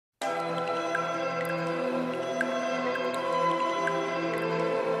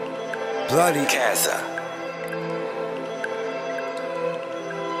Bloody Cancer.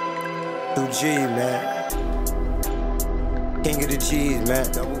 2G, man. King of the G's, man.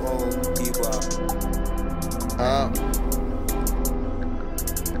 Double O, B-Wop.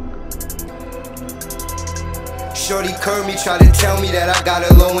 Shorty curved me, tried to tell me that I got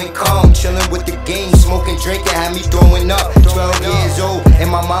a low income. Chillin' with the gang, smoking, drinking, had me throwing up. 12 years old, in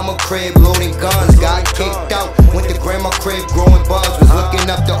my mama crib, loading guns. Got kicked out, went to grandma crib, growing buds. Was looking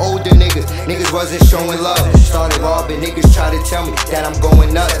up to older niggas, niggas wasn't showing love. Started robbing, niggas tried to tell me that I'm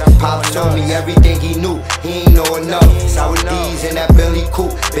going nuts. Pop told me everything he knew, he ain't know enough. Sour D's in that Bentley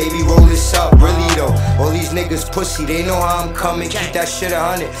coupe, baby roll this up. Really though, all these niggas pussy, they know how I'm coming. Keep that shit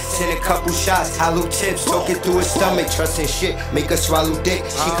 100, send a couple shots, hollow tips, soak it through his stomach. Trusting shit, make her swallow dick.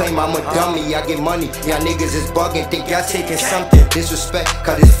 She claim I'm a dummy, I get money. Y'all niggas is bugging, think y'all taking something. Disrespect,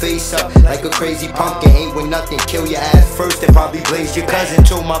 cut his face up like a crazy pumpkin. Ain't with nothing, kill your ass first and probably blaze your cousin.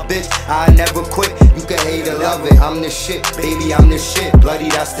 Told my bitch, I never quit. You can hate or love it, I'm the shit, baby, I'm the shit. Bloody,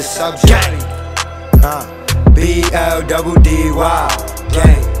 that's the subject. B-L-double-D-Y,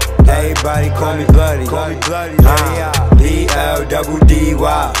 gang. Everybody call me Bloody.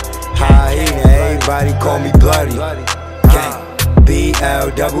 B-L-double-D-Y, Hyena. Everybody call me Bloody. Gang.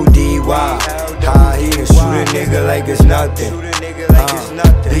 B-L-double-D-Y, Hyena. Shoot a nigga like it's nothing.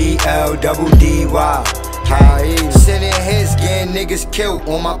 B-L-double-D-Y, Hyena. Sending hits, getting niggas killed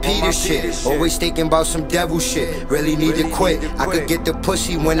on my Peter shit. Always thinking about some devil shit. Really need to quit. I could get the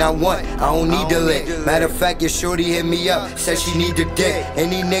pussy when I want, I don't need the lick. Matter of fact, your shorty hit me up, said she need the dick.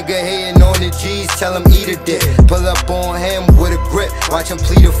 Any nigga hating on the G's, tell him eat a dick. Pull up on him with a grip, watch him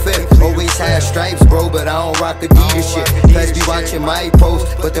plead a fifth. Always had stripes, bro, but I don't rock Adidas shit. Feds be watching my post,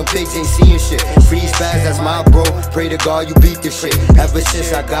 but them pigs ain't seeing shit. Freeze fast, that's my bro. Pray to God you beat the shit. Ever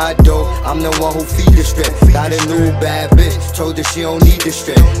since I got dope, I'm the one who feed the strip. Got a new bad bitch, told her she don't need the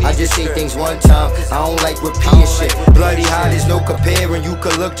strip. I just say things one time, I don't like repeating shit. Bloody hot, there's no comparing. You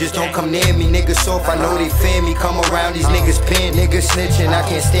could look, just don't come near me. Niggas soft, I know they fear me. Come around, these niggas pin. Niggas snitching, I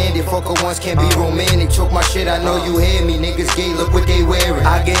can't stand it. Fucker once can't be romantic. Choke my shit, I know you hear me. Niggas gay, look what they wearing.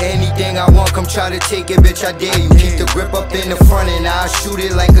 I get anything I want, come try to take it, bitch, I dare you. Keep the grip up in the front and I'll shoot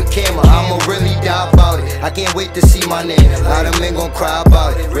it like a camera. I'ma really die about it, I can't wait to see my name. A lot of men gon' cry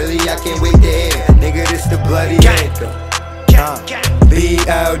about it, really I can't wait to hear. Nigga, this the Bloody Anthem.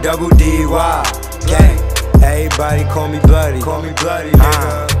 B-L-double-D-Y, gang. Everybody call me Bloody.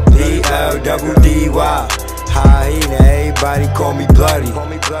 B-L-double-D-Y, Hyena. Everybody call me Bloody.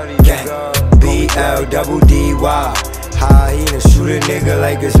 Gang. B-L-double-D-Y, Hyena. Shoot a nigga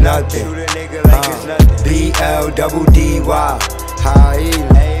like it's nothing. B-L-double-D-Y,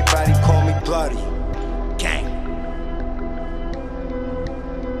 Hyena. Everybody call me Bloody.